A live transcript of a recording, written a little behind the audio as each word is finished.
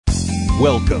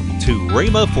Welcome to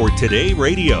Rhema for Today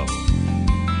Radio.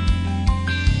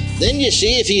 Then you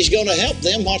see, if he's going to help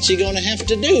them, what's he going to have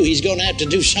to do? He's going to have to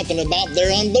do something about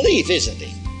their unbelief, isn't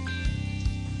he?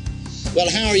 Well,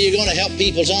 how are you going to help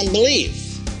people's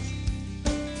unbelief?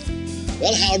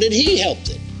 Well, how did he help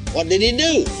them? What did he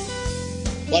do?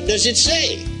 What does it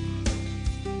say?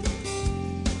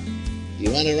 He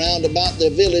went around about their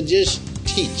villages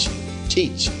teaching.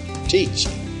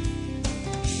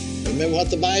 Remember what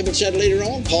the Bible said later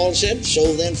on? Paul said,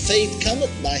 "So then faith cometh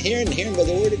by hearing, and hearing by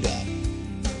the word of God."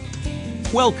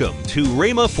 Welcome to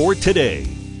Rhema for Today.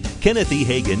 Kenneth E.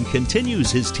 Hagin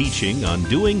continues his teaching on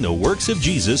Doing the Works of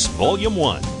Jesus, Volume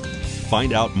 1.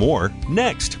 Find out more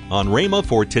next on Rhema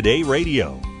for Today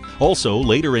Radio. Also,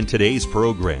 later in today's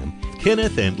program,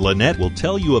 Kenneth and Lynette will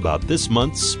tell you about this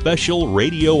month's special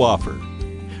radio offer.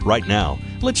 Right now,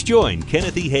 let's join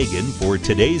Kenneth E. Hagin for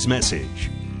today's message.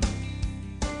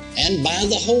 And by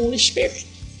the Holy Spirit,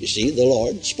 you see, the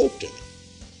Lord spoke to me.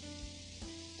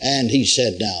 And he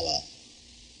said, now,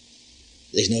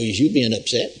 there's no use you being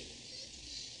upset.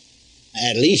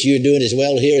 At least you're doing as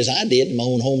well here as I did in my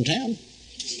own hometown.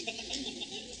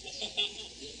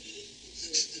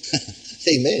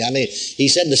 Amen. I mean, he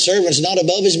said the servant's not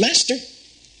above his master.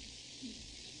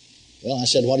 Well, I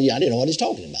said, I didn't know what he's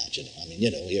talking about, you know. I mean,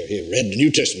 you know, here read the New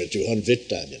Testament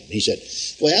 250 times, you know. He said,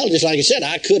 well, just like I said,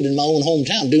 I could in my own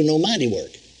hometown do no mighty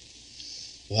work.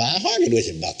 Well, I argued with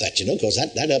him about that, you know, because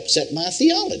that upset my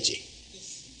theology.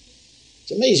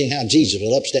 It's amazing how Jesus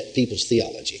will upset people's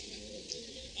theology.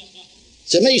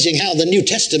 It's amazing how the New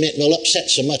Testament will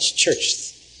upset so much church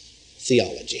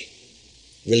theology,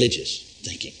 religious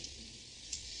thinking.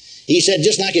 He said,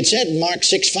 just like it said in Mark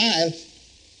 6:5,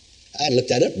 I looked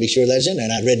that up to be sure that's in there,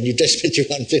 and I read the New Testament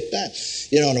 250 times.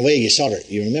 You know, in a way,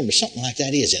 you remember something like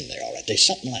that is in there, all right. There's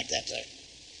something like that there.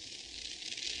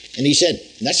 And he said,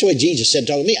 that's the way Jesus said,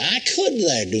 talking to me, I could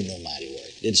there do no mighty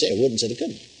work. Didn't say I wouldn't, said I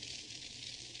couldn't.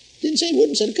 Didn't say I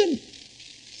wouldn't, said I couldn't.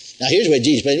 Now, here's the way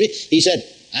Jesus played me. He said,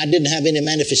 I didn't have any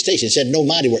manifestation. He said, no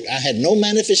mighty work. I had no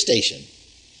manifestation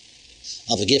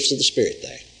of the gifts of the Spirit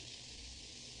there.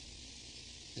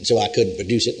 And so I couldn't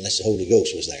produce it unless the Holy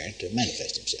Ghost was there to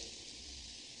manifest himself.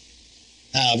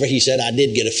 However, he said, I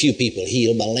did get a few people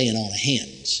healed by laying on of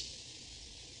hands.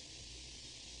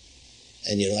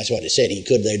 And, you know, that's what it said. He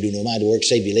could there do no mighty work,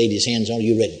 save he laid his hands on,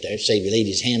 you read it there, save he laid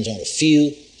his hands on a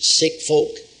few sick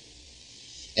folk.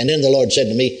 And then the Lord said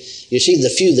to me, you see, the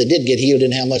few that did get healed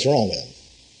didn't have much wrong with them.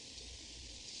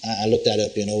 I looked that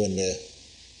up, you know, in the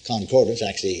Concordance,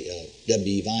 actually,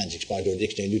 W.E. Vine's Expository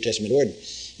Dictionary of New Testament Word.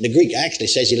 And the Greek actually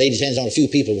says he laid his hands on a few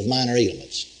people with minor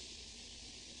ailments.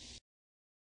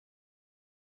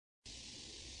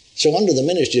 So under the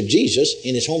ministry of Jesus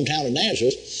in his hometown of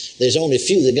Nazareth, there's only a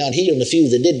few that got healed, and the few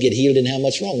that did get healed didn't have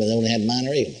much wrong with them. They only had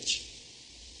minor ailments.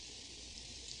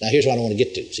 Now here's what I want to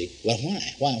get to, see. Well,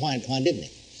 why didn't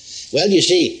he? Well, you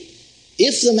see,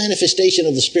 if the manifestation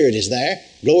of the Spirit is there,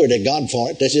 glory to God for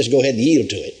it, let's just go ahead and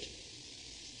yield to it.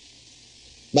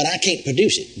 But I can't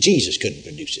produce it. Jesus couldn't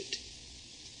produce it.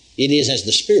 It is as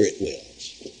the Spirit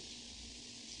wills.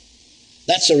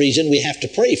 That's the reason we have to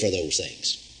pray for those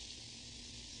things.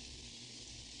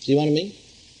 See what I mean?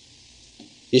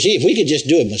 You see, if we could just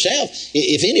do it myself,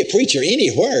 if any preacher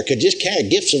anywhere could just carry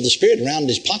gifts of the Spirit around in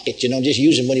his pocket, you know, just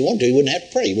use them when he wanted to, he wouldn't have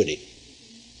to pray, would he?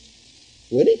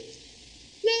 Would he?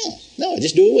 No,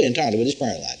 just do away entirely with his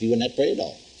prayer life. He wouldn't have to pray at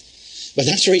all. But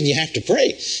that's the reason you have to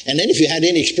pray. And then if you had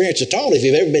any experience at all, if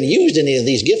you've ever been used any of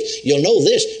these gifts, you'll know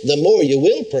this: the more you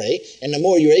will pray, and the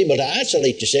more you're able to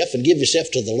isolate yourself and give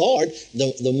yourself to the Lord,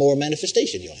 the more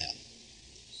manifestation you'll have.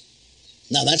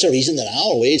 Now, that's a reason that I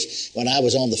always, when I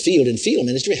was on the field in field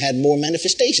ministry, had more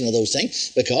manifestation of those things,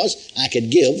 because I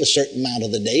could give a certain amount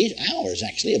of the day, hours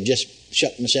actually, of just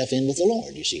shutting myself in with the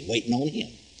Lord, you see, waiting on Him.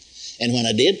 And when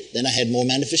I did, then I had more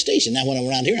manifestation. Now, when I'm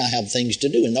around here, I have things to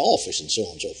do in the office and so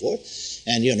on and so forth.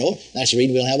 And, you know, that's the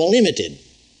reason we'll have a limited.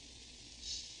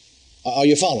 Are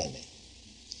you following me?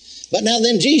 But now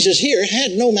then, Jesus here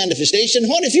had no manifestation.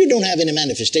 What if you don't have any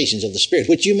manifestations of the Spirit,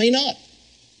 which you may not?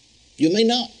 You may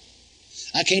not.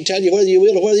 I can't tell you whether you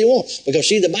will or whether you won't. Because,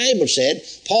 see, the Bible said,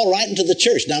 Paul writing to the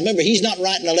church. Now, remember, he's not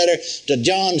writing a letter to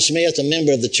John Smith, a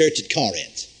member of the church at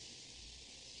Corinth.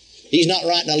 He's not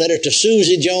writing a letter to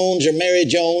Susie Jones or Mary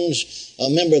Jones, a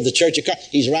member of the church at Corinth.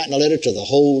 He's writing a letter to the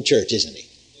whole church, isn't he?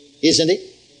 Isn't he?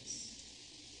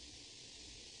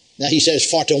 Now, he says,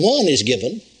 for to one is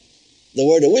given the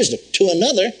word of wisdom. To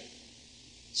another,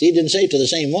 see, he didn't say to the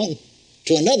same one.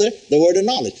 To another, the word of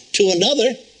knowledge. To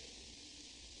another,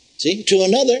 see, to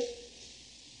another.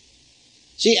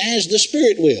 See, as the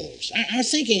Spirit wills. Our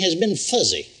thinking has been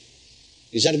fuzzy.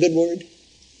 Is that a good word?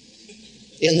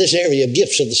 in this area of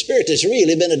gifts of the Spirit that's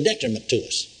really been a detriment to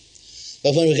us.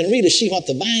 But when we can really see what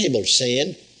the Bible's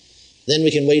saying, then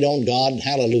we can wait on God,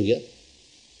 hallelujah.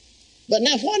 But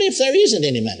now what if there isn't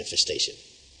any manifestation?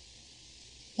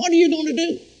 What are you going to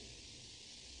do?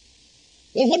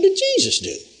 Well, what did Jesus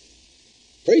do?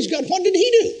 Praise God, what did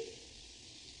he do?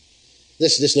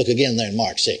 Let's look again there in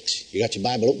Mark 6. You got your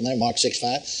Bible open there, Mark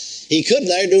 6:5. He could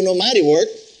there do no mighty work,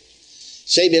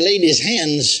 save he laid his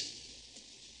hands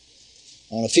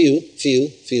on a few.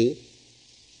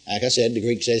 Like I said, the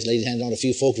Greek says laid his hands on a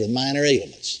few folks with minor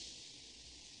ailments.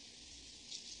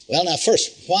 Well, now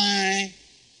first, why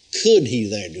could he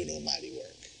there do no mighty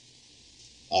work?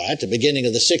 All right, the beginning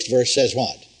of the 6th verse says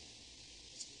what?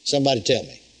 Somebody tell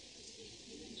me.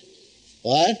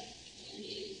 What?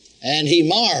 And he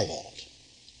marveled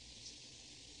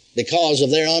because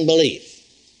of their unbelief.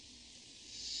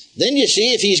 Then you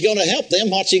see, if he's going to help them,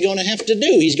 what's he going to have to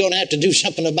do? He's going to have to do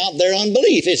something about their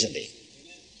unbelief, isn't he?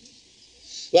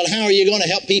 Well, how are you going to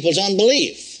help people's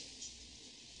unbelief?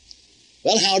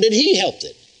 Well, how did he help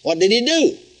it? What did he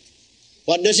do?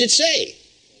 What does it say?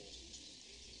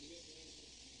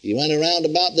 He went around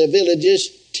about their villages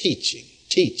teaching.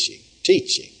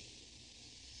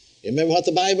 You remember what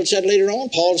the Bible said later on?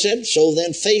 Paul said, so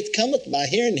then faith cometh by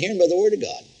hearing, and hearing by the word of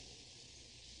God.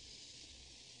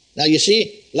 Now you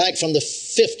see, like from the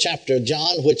 5th chapter of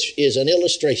John, which is an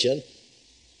illustration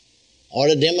or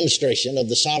a demonstration of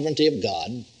the sovereignty of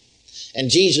God, and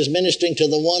Jesus ministering to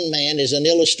the one man is an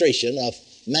illustration of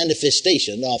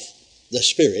manifestation of the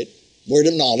Spirit. Word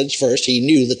of knowledge first. He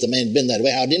knew that the man had been that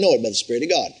way. How did he know it? By the Spirit of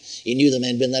God. He knew the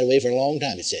man had been that way for a long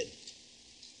time, it said.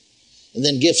 And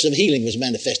then gifts of healing was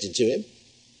manifested to him.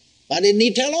 Why didn't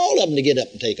he tell all of them to get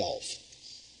up and take off?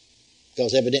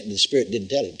 Because evidently the Spirit didn't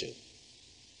tell him to.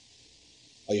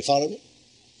 Are you following me?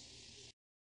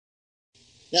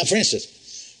 Now, for instance,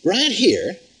 right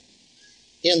here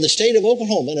in the state of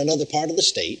Oklahoma, in another part of the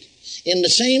state, in the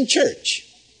same church,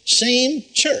 same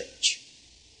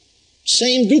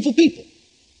group of people.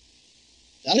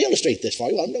 I'll illustrate this for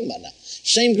you, what I'm talking about now.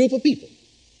 Same group of people.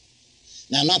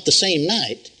 Now, not the same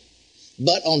night,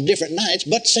 but on different nights,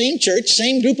 but same church,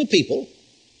 same group of people.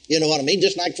 You know what I mean?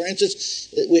 Just like, for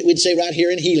instance, we'd say right here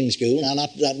in healing school. Now, not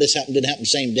this didn't happen the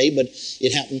same day, but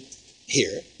it happened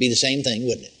here. Be the same thing,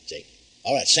 wouldn't it? See?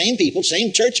 All right, same people,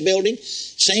 same church building,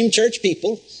 same church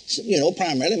people. You know,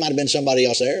 primarily, might have been somebody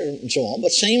else there and so on,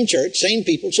 but same church, same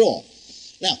people, so on.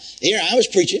 Now, here I was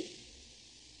preaching,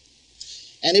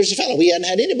 and there was a fellow. We hadn't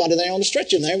had anybody there on the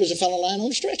stretcher, and there was a fellow lying on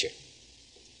the stretcher.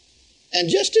 And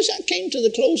just as I came to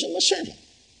the close of my sermon,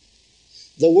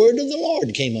 the word of the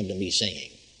Lord came unto me saying.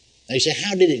 Now you say,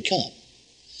 how did it come?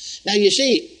 Now you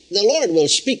see, the Lord will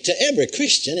speak to every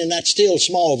Christian in that still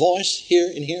small voice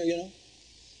here and here, you know.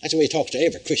 That's the way he talks to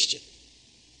every Christian.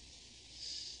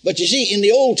 But you see, in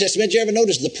the Old Testament, you ever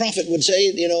notice the prophet would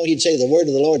say, you know, he'd say, the word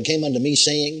of the Lord came unto me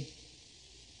saying.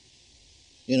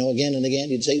 You know, again and again,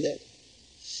 he'd say that.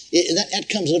 That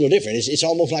comes a little different. It's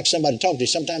almost like somebody talking to you.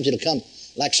 Sometimes it'll come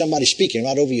like somebody speaking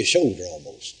right over your shoulder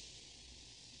almost.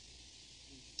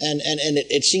 And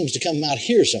it seems to come out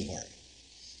here somewhere,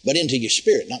 but into your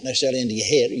spirit, not necessarily into your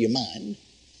head or your mind.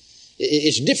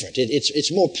 It's different.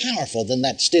 It's more powerful than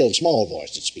that still small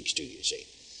voice that speaks to you, see.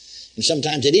 And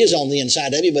sometimes it is on the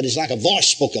inside of you, but it's like a voice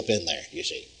spoke up in there, you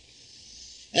see.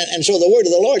 And so the word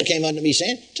of the Lord came unto me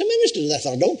saying, to minister to that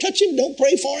fellow, don't touch him, don't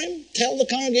pray for him. Tell the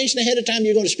congregation ahead of time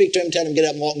you're going to speak to him, tell him get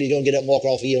up and walk, and he's going to get up and walk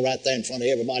off the hill right there in front of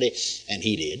everybody. And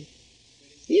he did.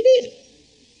 He did.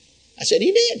 I said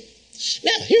he did.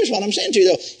 Now, here's what I'm saying to you,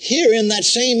 though. Here in that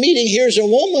same meeting, here's a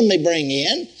woman they bring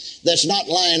in that's not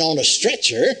lying on a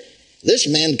stretcher. This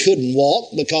man couldn't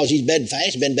walk because he's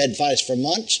bedfast, been bedfast for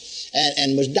months,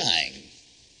 and was dying.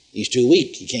 He's too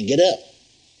weak. He can't get up.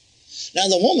 Now,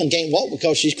 the woman can't walk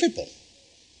because she's crippled.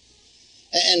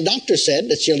 And doctors said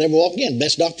that she'll never walk again.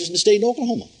 Best doctors in the state of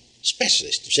Oklahoma.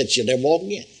 Specialists said she'll never walk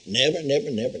again. Never.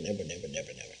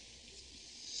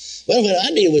 Well, when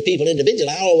I deal with people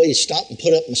individually, I always stop and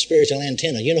put up my spiritual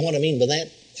antenna. You know what I mean by that?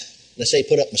 Let's say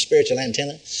put up my spiritual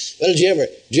antenna. Well, did you ever,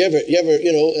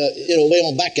 lay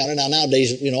on back on it? Now,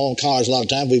 nowadays, you know, on cars a lot of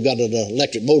times we've got an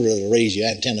electric motor to raise your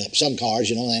antenna up. Some cars,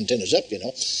 you know, the antenna's up, you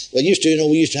know. Well, we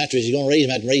used to have to, if you're going to raise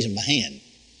them, I had to raise them by hand.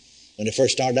 When they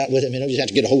first started out with them, you know, you just have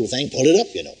to get a hold of the thing, pull it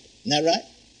up, you know. Isn't that right?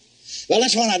 Well,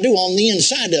 that's what I do on the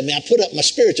inside of me. I put up my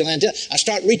spiritual antenna. I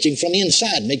start reaching from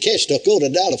inside me.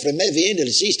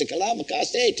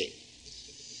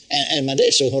 And my day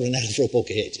so holding out for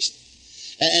pokehetis.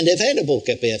 And if I had a book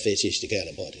up here, it's the kind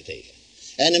of party take.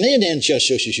 And the man then just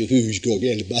who's going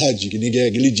to buy you can get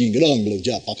a gliding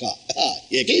japaka.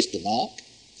 You kissed the mark.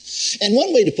 And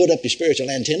one way to put up your spiritual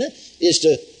antenna is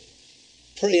to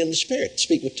pray in the Spirit,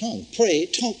 speak with tongue. Pray,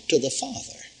 talk to the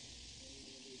Father.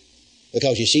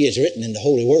 Because you see, it's written in the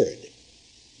Holy Word.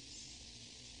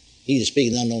 He that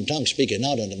speaketh in unknown tongue speaketh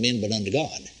not unto men, but unto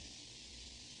God.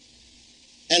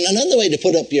 And another way to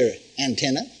put up your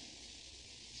antenna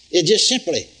is just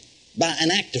simply by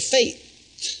an act of faith.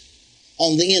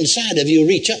 On the inside of you,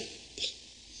 reach up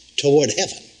toward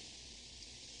heaven.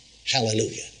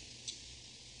 Hallelujah.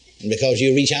 And because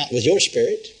you reach out with your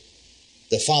spirit,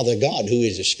 the Father God, who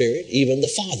is a spirit, even the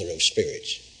Father of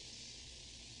spirits,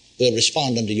 will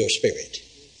respond unto your spirit.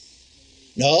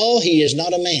 No, he is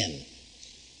not a man,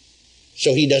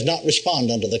 so he does not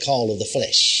respond unto the call of the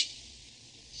flesh.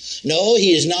 No,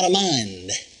 he is not a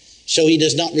mind, so he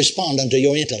does not respond unto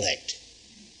your intellect.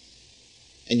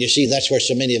 And you see, that's where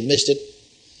so many have missed it.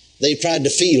 They've tried to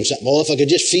feel something. Oh, if I could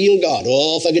just feel God.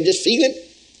 Oh, if I could just feel Him.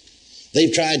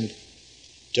 They've tried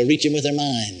to reach Him with their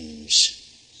minds.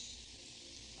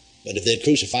 But if they'd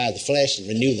crucify the flesh and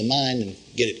renew the mind and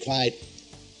get it quiet,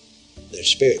 their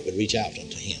spirit would reach out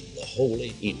unto Him, the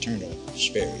Holy, Eternal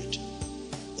Spirit,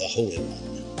 the Holy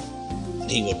One.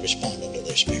 And He would respond unto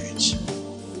their spirits.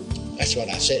 That's what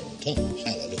I said in tongues.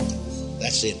 Hallelujah.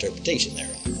 That's the interpretation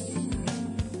thereof.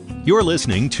 You're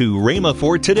listening to Rhema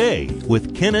for Today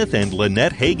with Kenneth and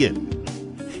Lynette Hagin.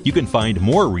 You can find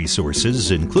more resources,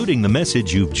 including the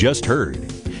message you've just heard.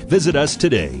 Visit us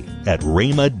today at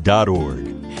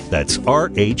rhema.org. That's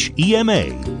RHEMA.org.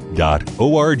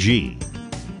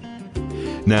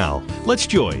 Now, let's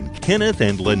join Kenneth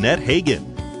and Lynette Hagin.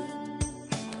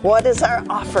 What is our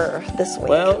offer this week?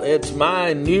 Well, it's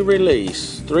my new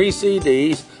release, 3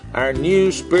 CDs, Our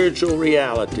New Spiritual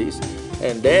Realities,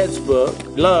 and Dad's book,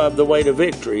 Love, the Way to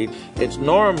Victory. It's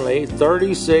normally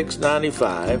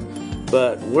 $36.95,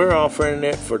 but we're offering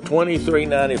it for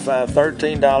 $23.95,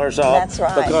 $13 off. That's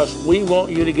right. Because we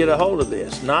want you to get a hold of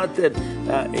this. Not that,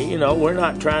 we're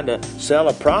not trying to sell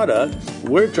a product.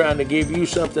 We're trying to give you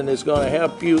something that's going to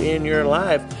help you in your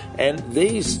life, and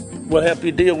these will help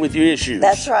you deal with your issues.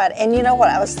 That's right. And you know what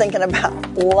I was thinking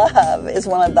about? Love is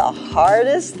one of the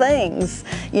hardest things,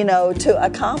 to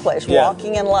accomplish,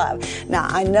 walking in love. Now,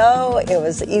 I know it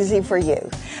was easy for you.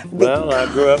 Well, I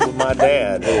grew up with my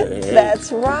dad.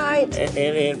 That's right. And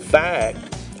in fact,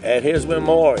 at his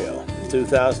memorial,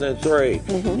 2003,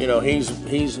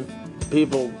 he's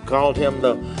people called him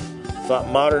the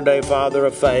modern day father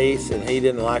of faith, and he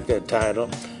didn't like that title.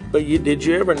 But did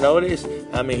you ever notice?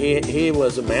 I mean, he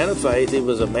was a man of faith. He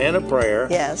was a man of prayer.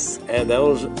 Yes.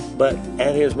 But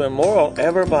at his memorial,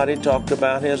 everybody talked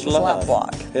about his love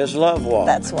walk. His love walk.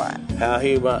 That's right. How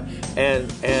he and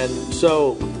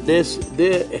so this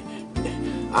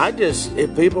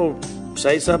if people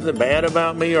say something bad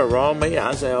about me or wrong me,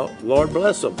 I say, oh, Lord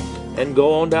bless them, and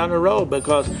go on down the road,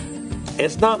 because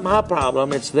it's not my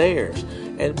problem, it's theirs.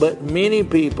 But many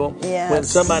people, when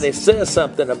somebody says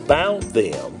something about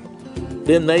them,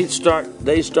 then they start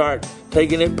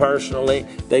taking it personally.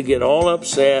 They get all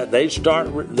upset. They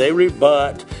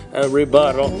rebuttal,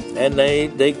 and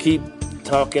they keep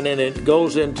talking, and it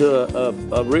goes into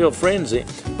a real frenzy.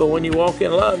 But when you walk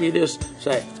in love, you just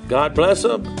say, God bless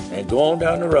them, and go on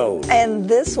down the road. And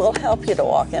this will help you to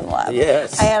walk in love.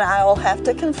 Yes. And I will have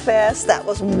to confess, that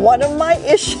was one of my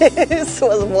issues,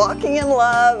 was walking in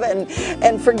love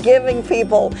and forgiving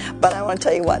people. But I want to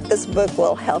tell you what, this book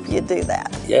will help you do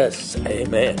that. Yes,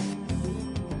 amen.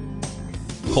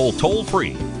 Call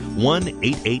toll-free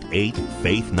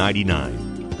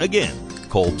 1-888-FAITH-99. Again,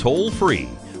 call toll-free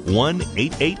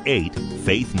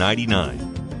 1-888-FAITH-99.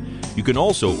 You can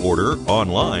also order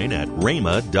online at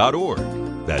rhema.org.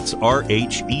 That's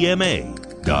RHEMA.org.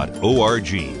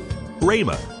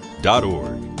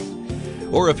 rhema.org.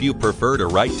 Or if you prefer to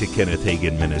write to Kenneth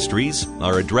Hagin Ministries,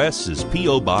 our address is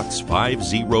P.O. Box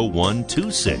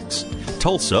 50126,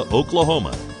 Tulsa,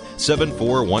 Oklahoma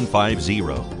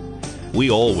 74150.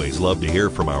 We always love to hear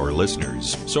from our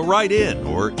listeners, so write in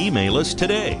or email us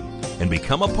today and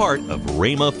become a part of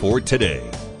Rhema for Today.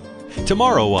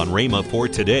 Tomorrow on Rhema for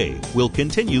Today, we'll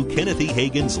continue Kenneth E.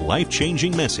 Hagin's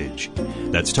life-changing message.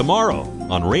 That's tomorrow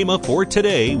on Rhema for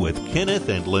Today with Kenneth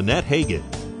and Lynette Hagin.